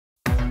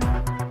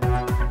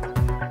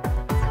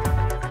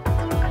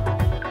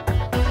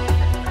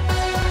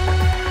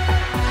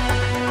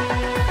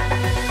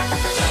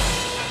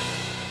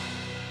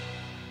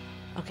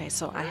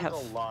so I have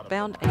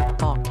found a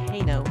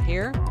volcano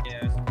here.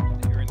 Yeah,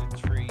 you're in the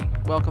tree.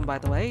 Welcome, by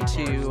the way,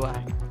 to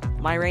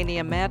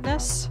Myranium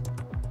Madness.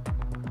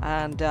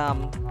 And,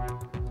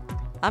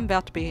 I'm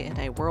about to be in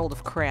a world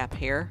of crap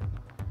here.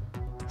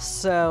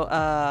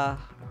 So,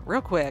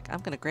 real quick, I'm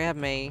gonna grab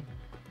me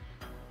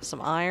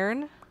some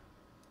iron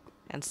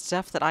and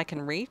stuff that I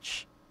can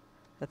reach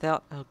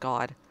without... Oh,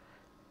 God.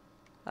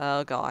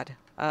 Oh, God.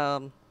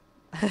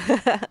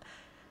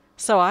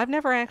 So, I've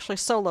never actually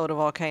soloed a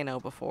volcano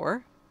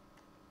before.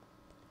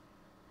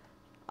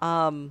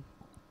 Oh,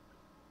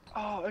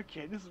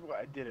 okay, this is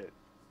why I did it.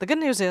 The good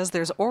news is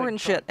there's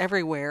orange shit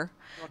everywhere.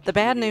 The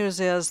bad news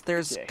is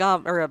there's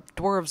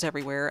dwarves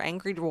everywhere,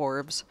 angry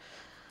dwarves.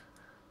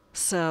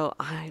 So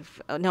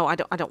no, I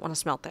don't want to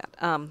smelt that.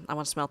 I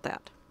want to smelt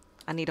that.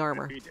 I need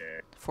armor.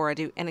 Before I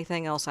do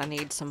anything else, I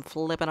need some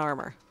flippin'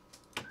 armor.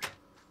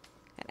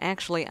 And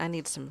actually, I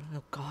need some.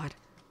 Oh God,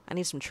 I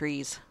need some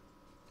trees.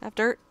 I have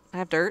dirt. I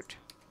have dirt.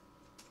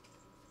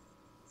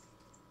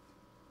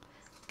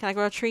 Can I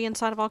grow a tree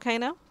inside a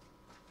volcano?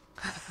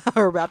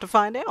 We're about to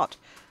find out.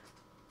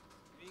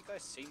 Have you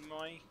guys seen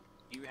my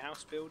new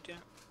house build yet?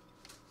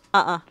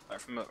 Like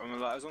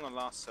I was on the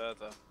last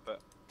server, but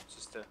it's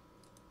just a...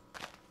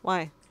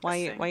 Why? Why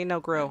you no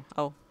grow?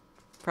 Oh,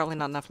 probably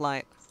not enough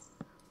light.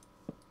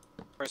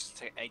 First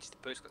take ages to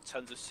boost, got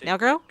tons of sick Now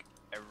grow?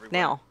 everywhere.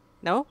 Now.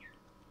 No?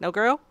 No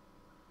grow?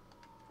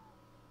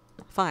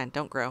 Fine,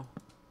 don't grow.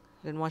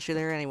 Didn't want you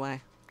there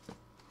anyway.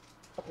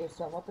 Okay,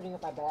 so I'm opening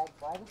up my bag.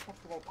 Why the fuck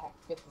did I pack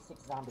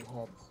 56 zombie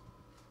heads?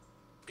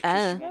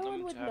 Because you No want one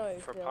them would to have know,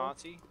 for a Phil.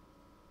 party.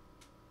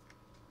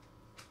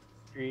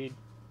 Agreed.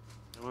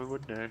 No one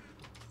would know.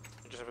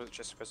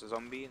 Just press a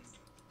zombie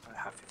and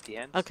have 50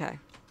 ends. Okay.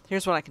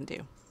 Here's what I can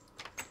do.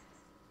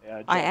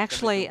 Yeah, I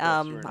actually,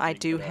 I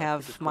do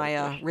have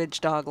my,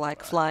 ridge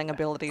dog-like flying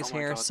abilities Oh my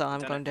here, God, so I'm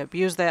done going it. to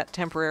abuse that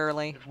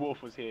temporarily. If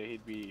Wolf was here,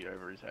 he'd be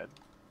over his head.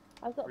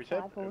 I've got Reset?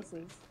 5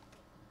 horses.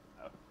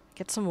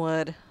 Get some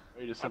wood.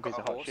 You're just some I've got piece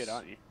of a hot horse. shit,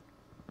 aren't you?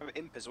 I have an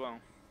imp as well.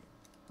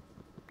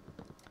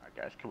 Alright,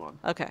 guys, come on.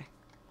 Okay.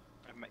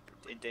 I make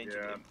endangered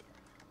Yeah. imp.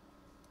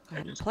 Go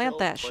ahead and plant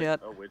that shit.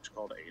 A witch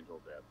called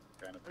Angel Death,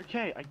 kind of.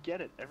 Okay, I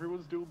get it.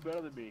 Everyone's doing better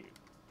than me.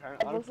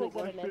 Apparently, I've I also put my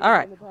got an shit- egg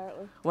Alright.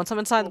 apparently. Once I'm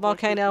inside the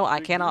volcano, I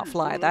cannot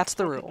fly. That's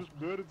the rule.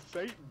 Just murdered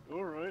Satan.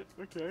 Alright,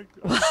 okay.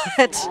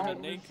 What?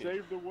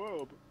 Save the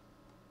world.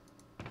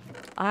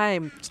 I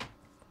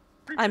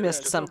missed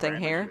Just a something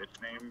random here. Witch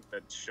name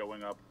that's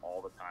showing up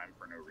all the time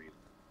for no reason.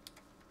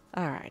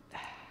 Alright.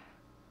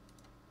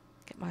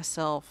 Get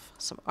myself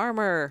some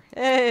armor.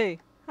 Hey!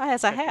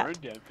 Has a Check your hat. own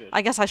damn fish.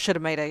 I guess I should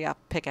have made a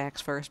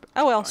pickaxe first. But,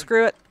 oh well,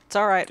 screw it. It's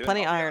alright. Dude,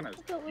 Plenty of I'll be iron. honest,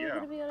 I thought we were yeah,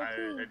 gonna be on a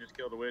team. I just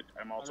killed a witch.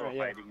 I'm also Alright,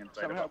 yeah. hiding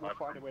inside Somehow of we'll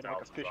find a way to make a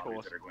 100,000 fish zombies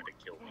horse. that are going to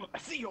kill me. A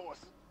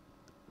seahorse!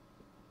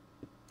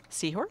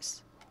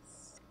 Seahorse?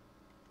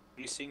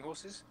 Are you seeing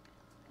horses?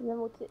 And then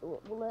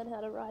we'll learn how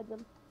to ride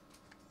them.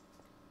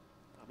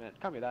 Oh man,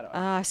 can't be that hard.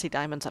 I see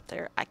diamonds up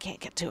there. I can't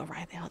get to them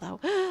right now, though.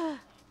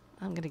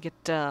 I'm gonna get,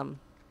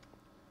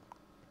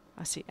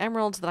 I see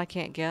emeralds that I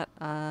can't get.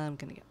 I'm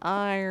gonna get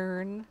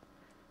iron.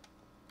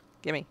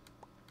 Gimme.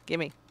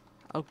 Gimme.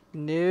 Oh,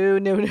 no,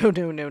 no, no,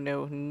 no, no,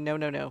 no. No,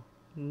 no, no.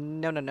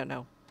 No, no, no,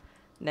 no.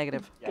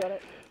 Negative. Got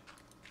it.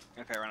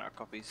 Okay, I ran out of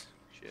copies.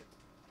 Shit.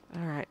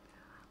 Alright.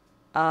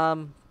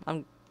 I'm...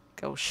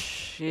 Oh,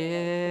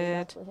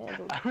 shit. Nicely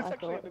handled, I was I actually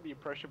thought. under the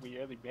impression we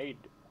only made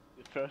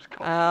the first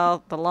copy.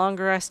 Well, the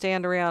longer I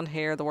stand around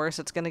here, the worse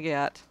it's gonna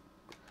get.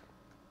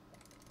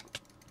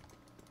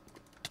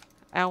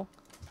 Ow.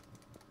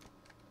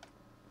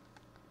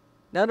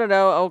 No, no,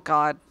 no. Oh,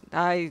 God.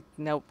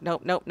 Nope,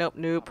 nope, nope, nope,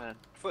 nope. Oh, man.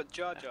 I thought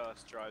Jar Jar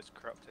drives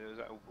corrupted. Is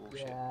that all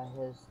bullshit? Yeah,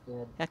 his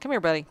did. Yeah, come here,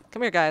 buddy.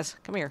 Come here, guys.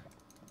 Come here.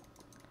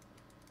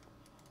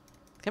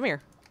 Come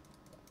here.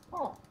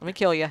 Oh, Let me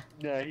kill you.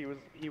 Yeah, he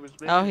was.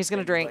 Oh, he's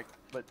gonna drink.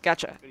 But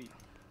Gotcha. he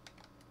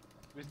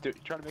was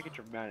trying to make it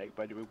dramatic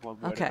by doing one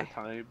word Okay. at a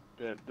time.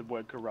 The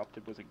word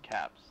corrupted was in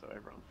caps, so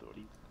everyone thought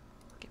he.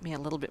 Get me a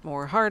little bit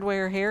more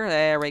hardware here.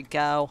 There we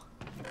go.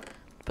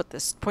 Put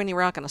this pointy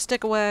rock on a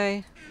stick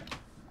away.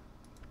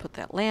 Put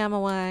that lamb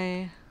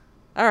away.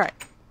 Alright.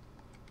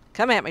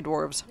 Come at me,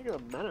 dwarves. You got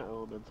a mana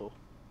elemental.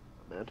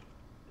 Oh, man,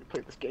 you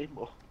played this game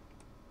more.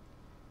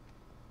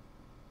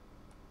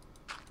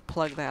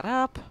 Plug that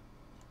up.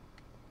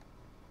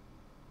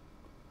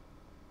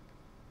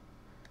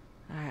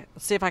 Alright,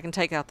 let's see if I can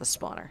take out the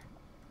spawner.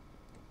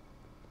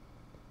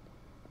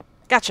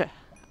 Gotcha!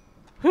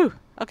 Whew,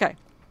 okay.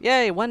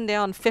 Yay, one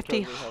down,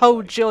 50 Totally have,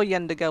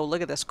 hojillion to go.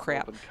 Look at this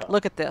crap. open cup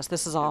Look at this.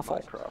 This is in awful.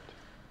 Minecraft.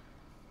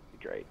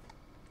 Be great.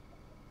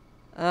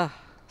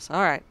 It's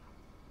alright.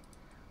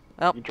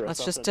 Well, You dress let's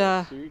up just, in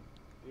a suit,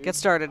 get dude.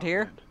 started Oh,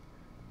 here. man.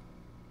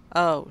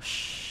 Oh,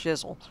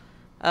 shizzle.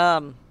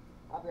 I'll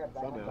be right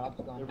back. My Somehow. dog's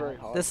going They're very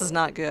nuts. hard. This is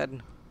not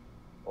good.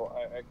 Well,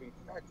 I can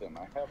crack them.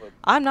 I have a.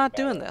 I'm not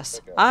doing badass this.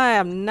 pickaxe. I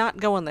am not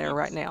going there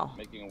right It's now.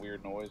 Making a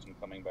weird noise and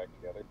coming back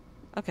together.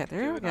 Okay,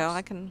 there Do we a go. nice,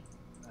 I can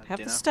have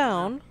the dinner.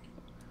 stone.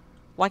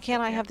 Why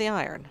can't I have the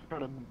iron?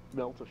 Trying to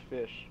melt a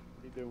fish.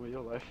 What are you doing with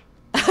your life?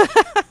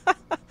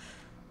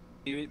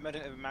 You made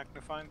it a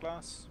magnifying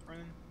glass,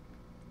 Brennan?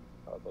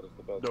 That is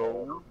the best.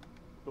 No.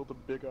 Build a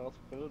big ass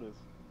furnace.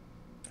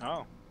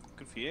 Oh,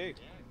 good for you.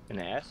 An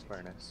ass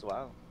furnace.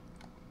 Wow.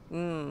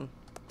 Mmm.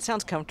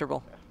 Sounds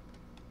comfortable.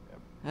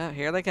 Oh,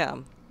 here they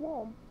come.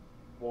 Warm.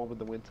 Warm in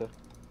the winter.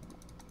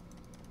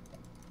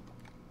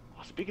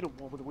 Oh, speaking of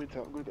warm in the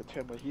winter, I'm going to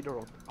turn my heater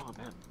on. Oh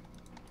man.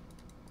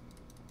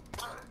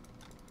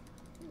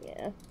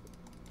 Yeah.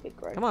 Big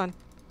gross. Come on.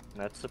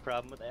 That's the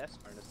problem with ass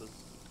furnaces.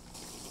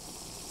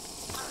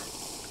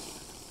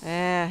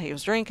 He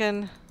was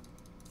drinking.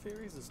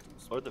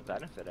 Or the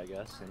benefit, I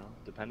guess, you know,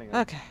 depending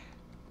on... Okay.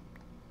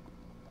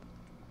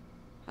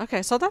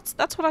 Okay, so that's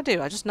what I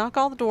do. I just knock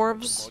all the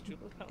dwarves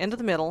into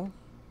the middle,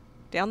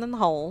 down in the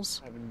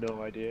holes, I have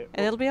no idea.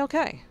 and it'll be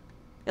okay.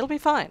 It'll be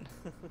fine.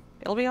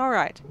 It'll be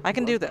alright. I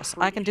can do this.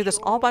 I can do this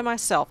all by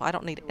myself. I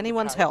don't need There was a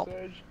anyone's power help.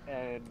 surge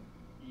and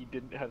you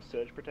didn't have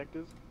surge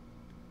protectors.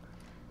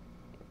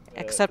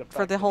 Except for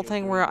fact the that whole you were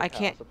thing doing where the I power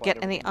can't supply get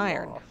and any everything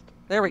iron. lost,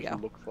 There we which go.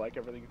 Looks like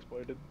everything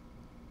exploded.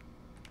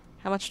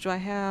 How much do I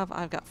have?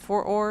 I've got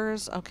 4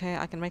 ores. Okay,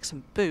 I can make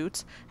some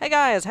boots. Hey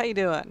guys, how you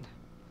doing?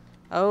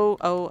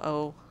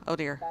 Oh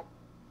dear.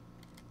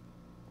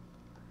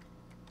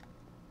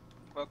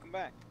 Welcome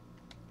back.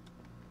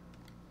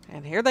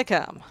 And here they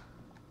come.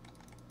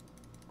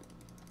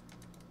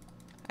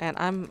 And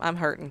I'm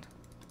hurting.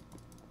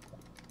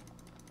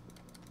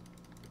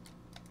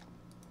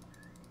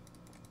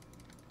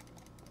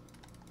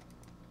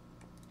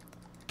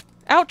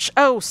 Ouch!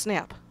 Oh,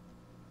 snap.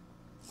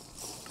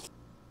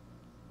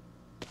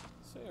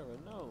 Sarah,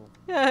 no.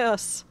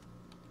 Yes.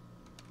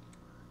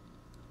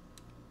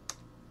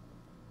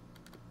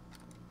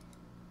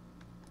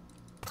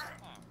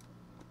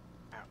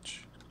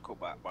 Ouch. Caught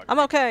back by I'm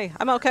okay.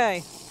 I'm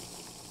okay.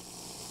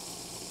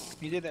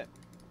 You did it.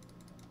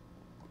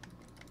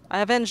 I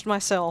avenged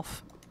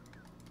myself.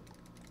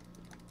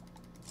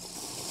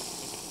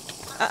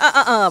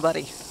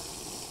 Buddy. It's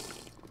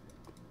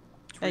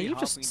Yeah, you hard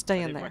just for me to stay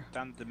tell in you there. what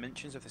damn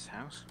dimensions of this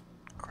house.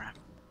 Crap.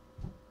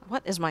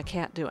 What is my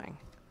cat doing?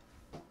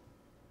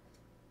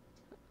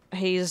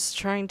 He's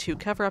trying to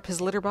cover up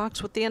his litter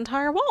box with the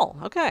entire wall.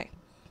 Okay.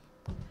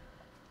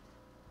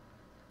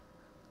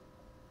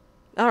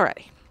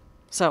 Alrighty.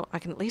 So, I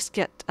can at least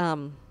get,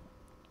 some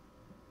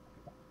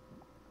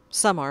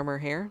armor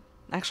here.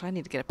 Actually, I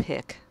need to get a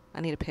pick.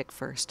 I need a pick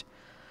first.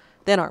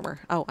 Then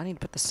armor. Oh, I need to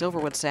put the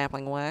silverwood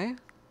sapling away.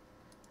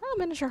 Oh,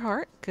 miniature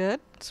heart. Good.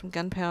 Some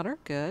gunpowder.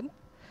 Good.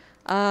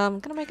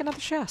 Gonna make another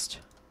chest.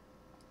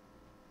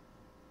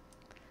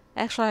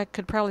 Actually, I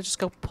could probably just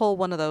go pull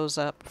one of those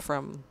up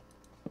from...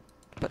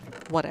 But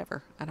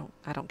whatever. I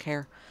don't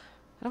care.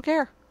 I don't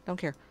care. Don't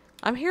care.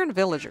 I'm hearing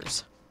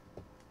villagers.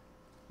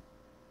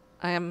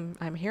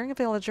 I'm hearing a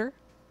villager.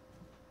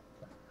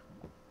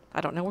 I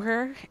don't know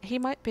where he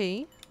might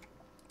be.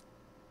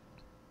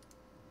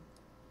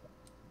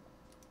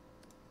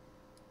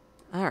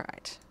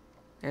 Alright.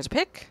 There's a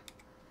pick.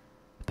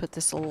 Put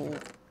this little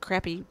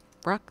crappy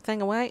rock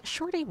thing away.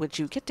 Shorty, would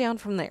you get down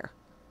from there?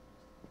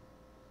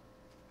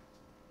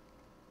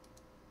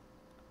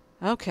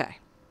 Okay.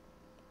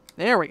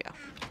 There we go.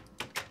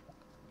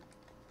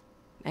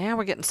 Now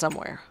we're getting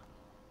somewhere.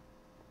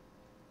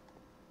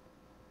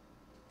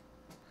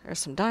 There's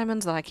some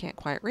diamonds that I can't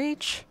quite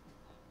reach.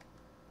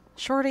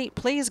 Shorty,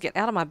 please get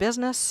out of my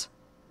business.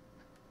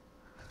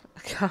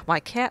 God, my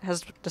cat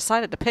has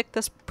decided to pick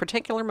this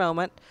particular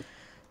moment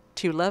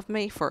to love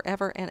me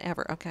forever and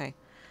ever. Okay.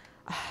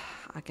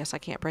 I guess I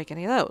can't break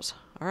any of those.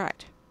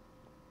 Alright.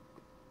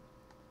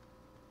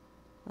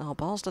 Oh,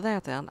 balls to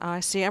that then. I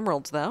see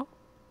emeralds, though.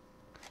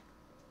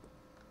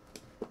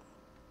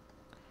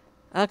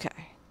 Okay.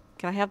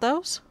 Can I have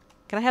those?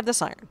 Can I have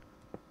this iron?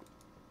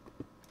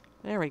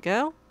 There we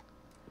go.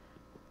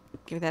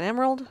 Give me that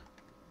emerald.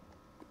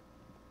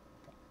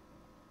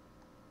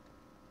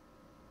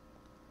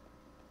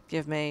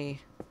 Give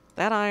me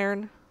that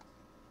iron.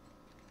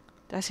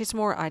 Did I see some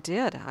more? I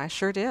did. I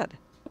sure did.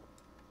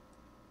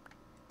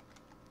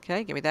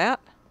 Okay, give me that.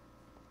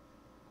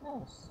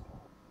 Nice.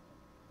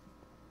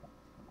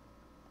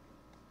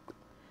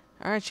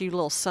 Alright, you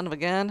little son of a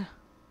gun.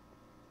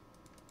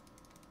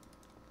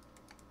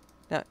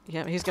 No,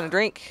 yeah, he's gonna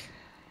drink,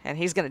 and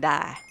he's gonna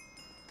die.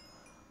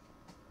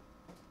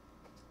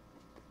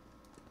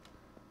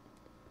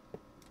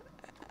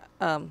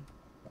 Can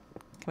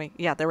we...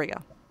 Yeah, there we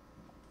go.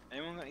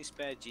 Anyone got any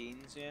spare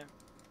jeans here?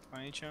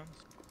 By any chance?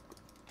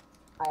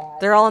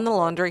 They're all in the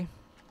laundry.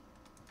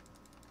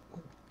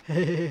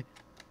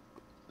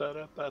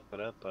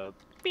 Ba-da-ba-ba-da-ba.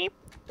 Beep.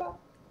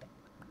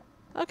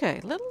 Okay,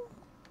 little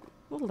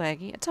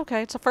laggy. It's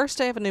okay. It's the first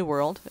day of a new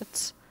world.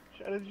 It's...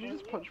 Shannon, did you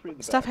just punch me in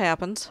the Stuff back?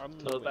 happens.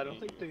 So I don't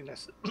think they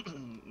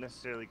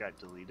necessarily got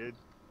deleted.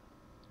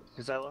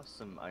 Because I lost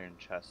some iron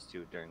chests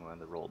too during one of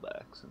the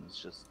rollbacks, and it's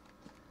just...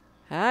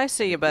 I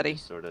see you, buddy.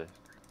 Sort of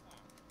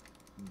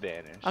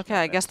vanished. Okay,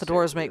 not I guess the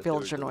necessarily dwarves make that they were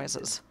villager deleted.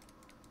 noises.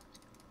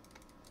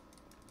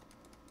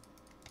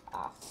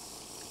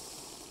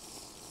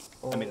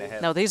 I mean, I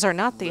have No, these are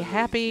not the literally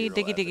happy zero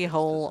diggy diggy evidence to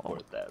hole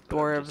support that, but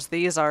I'm dwarves. just-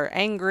 These are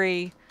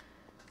angry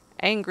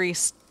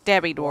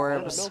Dabby Oh, I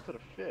dwarves. melted a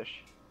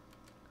fish.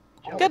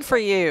 Good for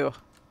you.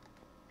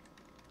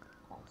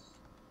 Nice.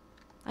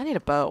 I need a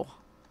bow.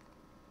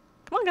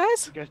 Come on,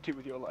 guys. You guys do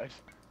with your lives.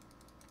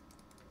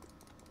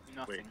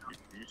 Nothing. Wait,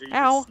 you say you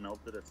Ow. just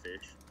smelted a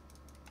fish?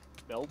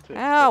 Melted.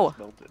 Ow. Not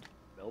Melted.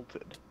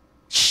 Melted.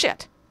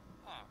 Shit.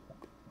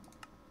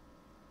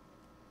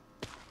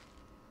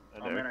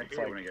 Oh man, I it's hate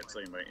like it when I get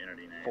slain by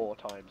entity name. 4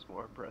 times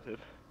more impressive.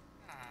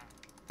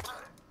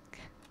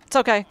 It's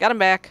okay. Got him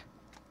back.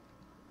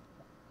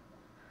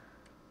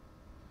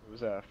 It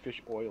was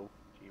fish oil.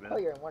 G-Man. Oh,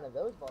 you're in one of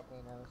those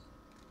volcanoes.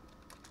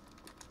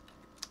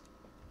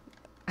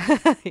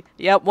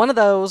 Yep, one of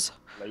those.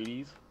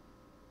 Ladies.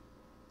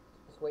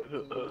 Just wait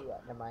till you.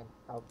 Never mind.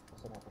 I'll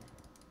say nothing.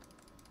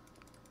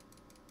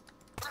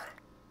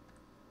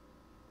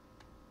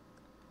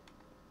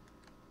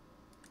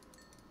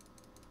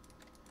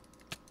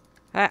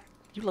 Ah,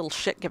 you little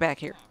shit, get back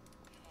here.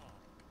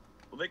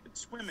 Well, they could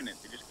swim in it,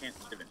 they just can't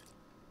live in it.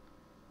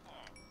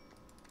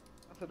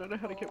 I don't know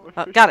how to get my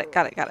Oh, fish got it, out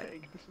got of it, got the it.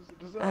 tank. This is a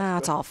disaster. Ah,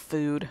 it's all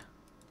food.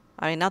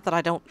 I mean, not that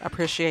I don't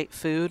appreciate Get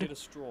food, a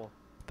straw.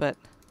 but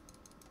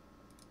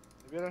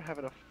Maybe I don't have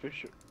enough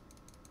fish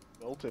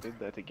melted in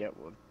there to get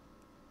one.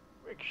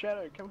 Quick,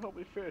 Shadow, come help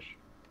me fish.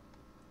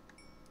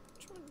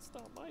 I'm trying to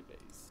start my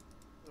base.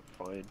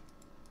 Fine.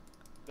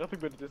 Nothing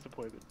but a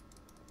disappointment.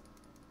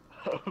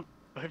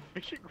 My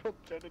fishing rod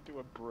turned into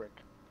a brick.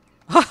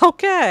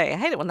 okay. I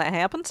hate it when that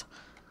happens.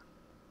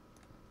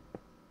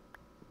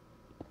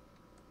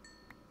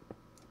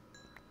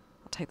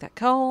 I'll take that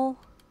coal.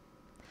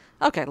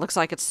 Okay, looks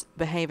like it's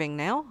behaving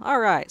now.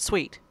 Alright,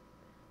 sweet.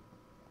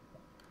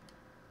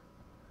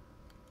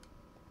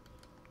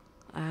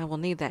 I will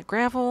need that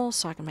gravel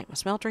so I can make my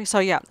smeltery. So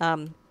yeah,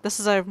 this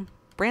is a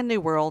brand new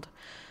world.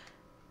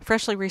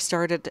 Freshly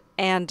restarted.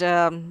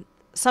 And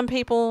some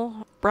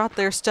people brought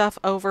their stuff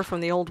over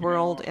from the old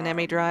world in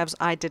ME drives.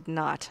 I did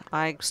not.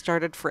 I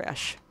started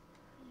fresh.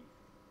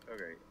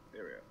 Okay,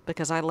 there we go.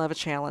 Because I love a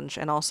challenge,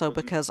 and also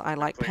Wasn't- because I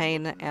like Flame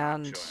pain was not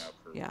and showing up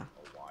for yeah.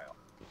 a while.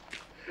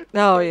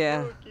 Oh My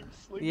yeah. bro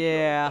keeps slingshotting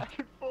Yeah. back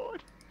and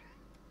forward.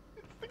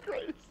 It's the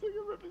greatest thing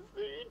I've ever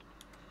seen.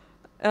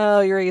 Oh,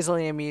 you're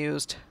easily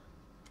amused.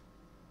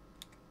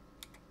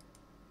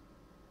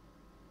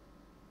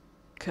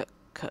 Cook,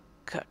 cook,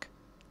 cook.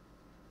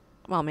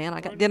 Come on, man,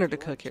 I got dinner to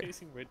cook here.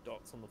 Chasing red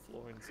dots on the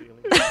floor and ceiling.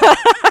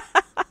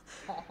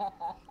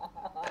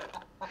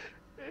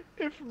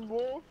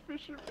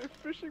 If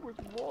fishing was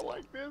more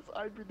like this,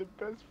 I'd be the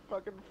best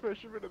fucking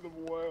fisherman in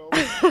the world.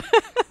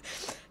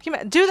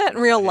 Do that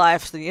in real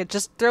life. You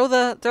just throw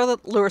the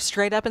lure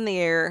straight up in the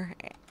air,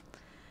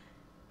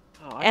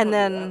 Oh, I and can't do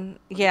then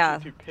that. yeah,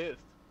 I'm too pissed.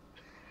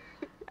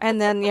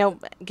 and then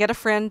get a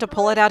friend to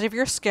pull it out of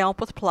your scalp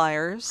with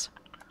pliers.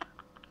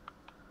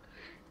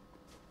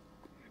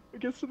 It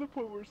gets to the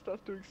point where it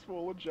starts doing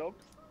smaller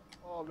jumps.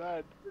 Oh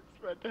man, it's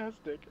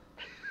fantastic.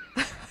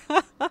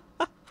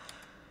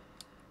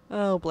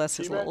 Oh, bless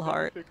his G-Man, little how do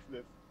you heart. fix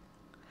this?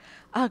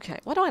 Okay,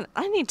 what do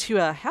I need to?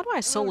 How do I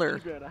solar?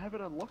 G-Man, I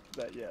haven't unlocked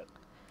that yet.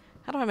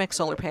 How do I make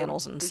solar I've got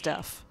panels and fish-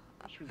 stuff?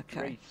 fish with Okay.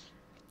 grace.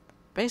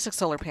 Basic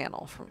solar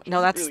panel. From, Which no,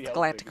 isn't that's really the helping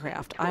Galactic because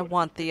Craft. it's I good.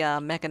 want the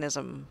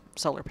mechanism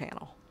solar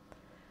panel.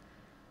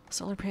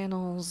 Solar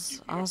panels, You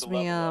have to level up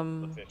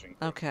osmium. the fishing.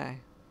 Okay.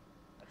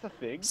 That's a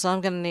thing. So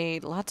I'm gonna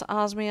need lots of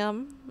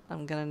osmium.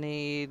 I'm gonna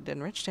need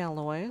enriched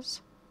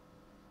alloys.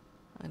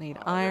 I need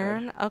Oh,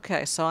 iron.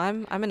 Okay, so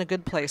I'm in a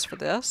good place for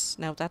this.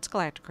 No, that's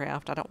Galactic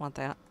Craft. I don't want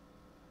that.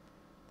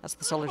 That's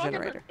the solar Fucking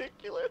generator.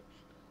 ridiculous.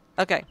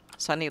 Okay,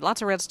 so I need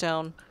lots of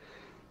redstone,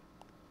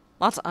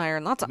 lots of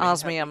iron, lots of You may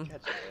have me osmium.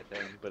 catch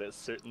anything, but it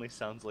certainly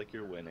sounds like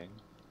you're winning.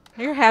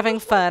 You're having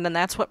fun, and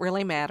that's what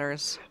really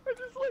matters. I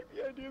just like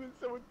the idea that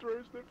someone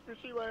throws their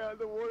fishing line out of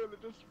the water and it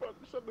just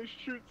suddenly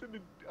shoots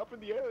up in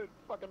the air at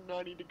fucking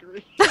 90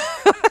 degrees.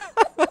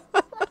 That's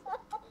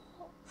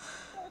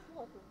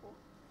wonderful.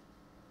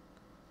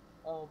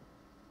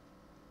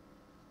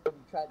 Have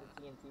you tried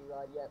the TNT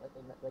rod yet?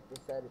 Like they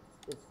said,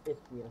 it's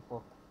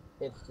beautiful.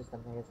 It's just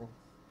amazing.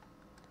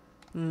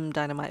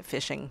 Dynamite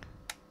fishing.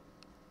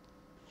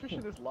 Fish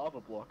in this lava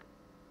block.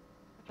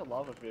 That's a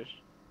lava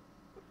fish.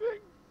 The thing.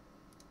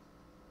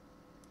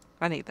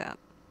 I need that.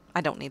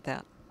 I don't need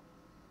that.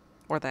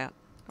 Or that.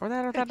 Or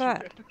that, or that, or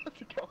that. How's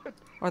it going?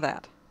 Or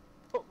that.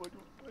 Oh, my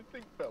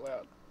thing fell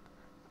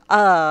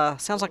out.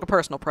 Sounds like a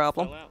personal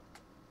problem. Fell out.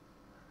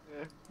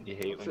 Yeah. You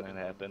hate when that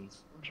happens.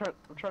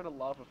 I'm trying to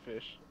lava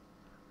fish.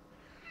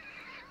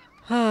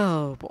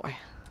 Oh, boy.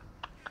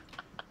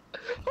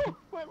 Oh,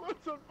 my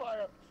load's on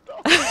fire.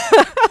 Stop.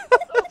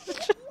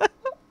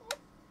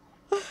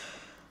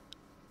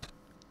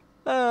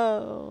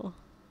 Oh.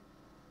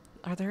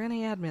 Are there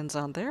any admins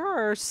on? There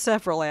are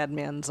several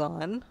admins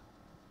on.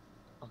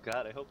 Oh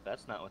god, I hope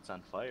that's not what's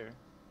on fire.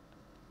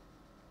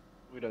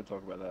 We don't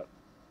talk about that.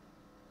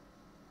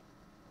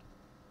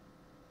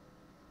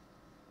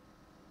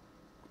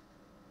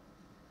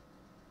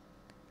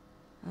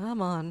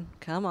 Come on,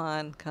 come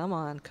on, come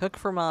on. Cook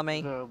for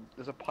mommy.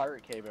 There's a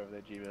pirate cave over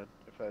there, G-Man.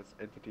 If there's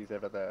entities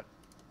ever there,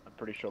 I'm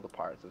pretty sure the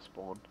pirates have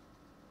spawned.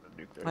 And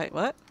nuked Wait,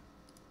 everyone. what?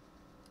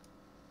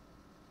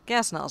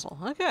 Gas nozzle.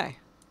 Okay.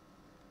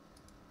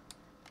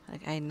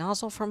 A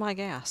nozzle for my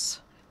gas.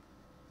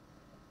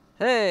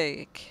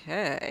 Hey,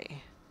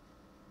 okay.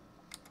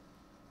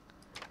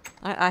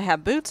 I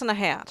have boots and a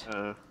hat.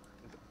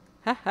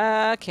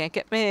 Haha, can't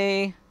get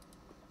me.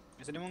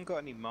 Has anyone got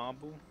any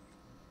marble?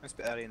 That's a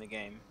bit early in the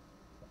game.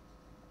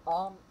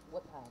 What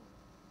kind?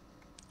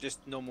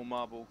 Just normal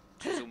marble,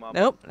 chisel marble.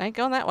 Nope, ain't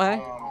going that way. I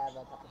have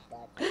a couple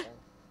stacks, I think.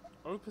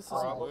 Opus Oh,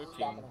 isn't yeah, working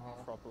stack and a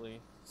half. properly,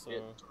 so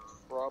It's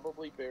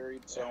probably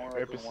buried somewhere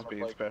Opus in one is of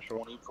being like special.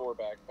 24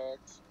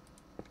 backpacks.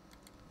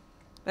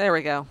 There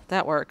we go.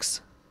 That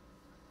works.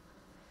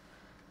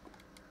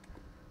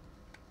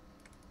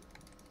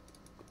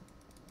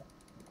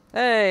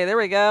 Hey, there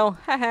we go.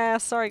 Haha,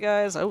 sorry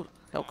guys. Oh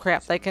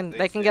crap. They can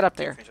get up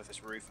there. Finish off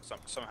this roof.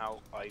 Somehow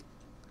I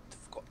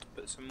forgot to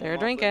put some more They're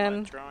marble in my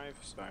drinking. drive,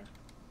 so I'm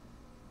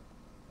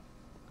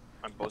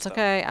It's buzzed up.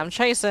 okay. I'm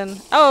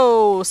chasing.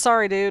 Oh,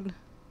 sorry, dude.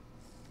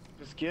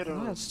 Just get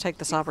on. Let's take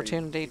this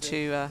opportunity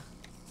to.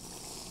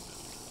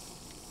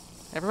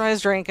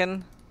 Everybody's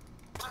drinking.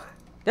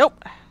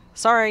 Nope.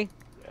 Sorry.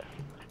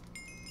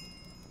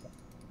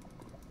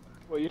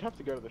 Well, you'd have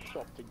to go to the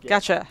shop to get.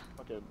 Gotcha.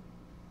 Fucking.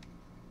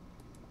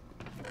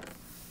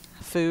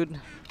 Food.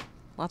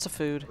 Lots of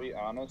food. To be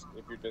honest,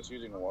 if you're just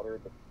using water,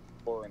 the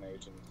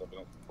chlorination stuff is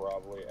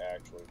probably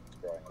actually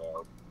drying it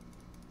out.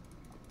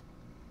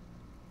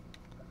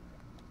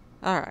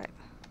 Alright.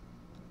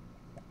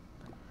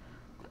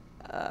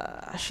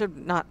 I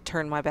should not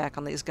turn my back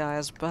on these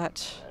guys,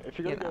 but, If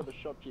you're you gonna go know. to the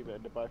shopkeeper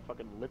and to buy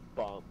fucking lip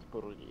balm to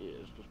put on your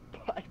ears,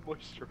 just buy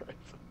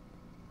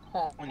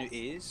moisturizer. On your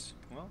ears?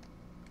 Well,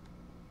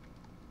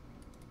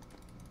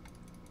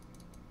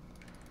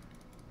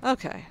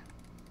 Okay.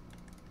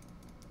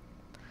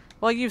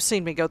 Well, you've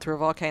seen me go through a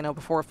volcano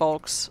before,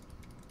 folks,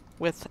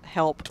 with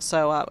help,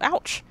 so,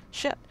 ouch!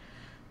 Shit.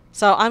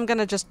 So, I'm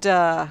gonna just,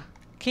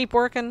 keep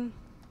working,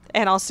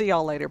 and I'll see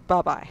y'all later.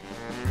 Bye-bye.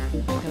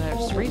 I'm gonna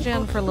just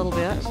regen for a little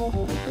bit.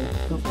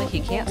 Hopefully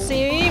he can't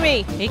see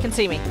me! He can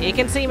see me! He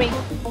can see me!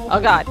 Oh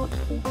god.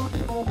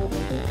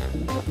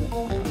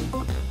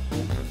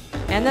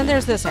 And then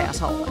there's this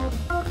asshole.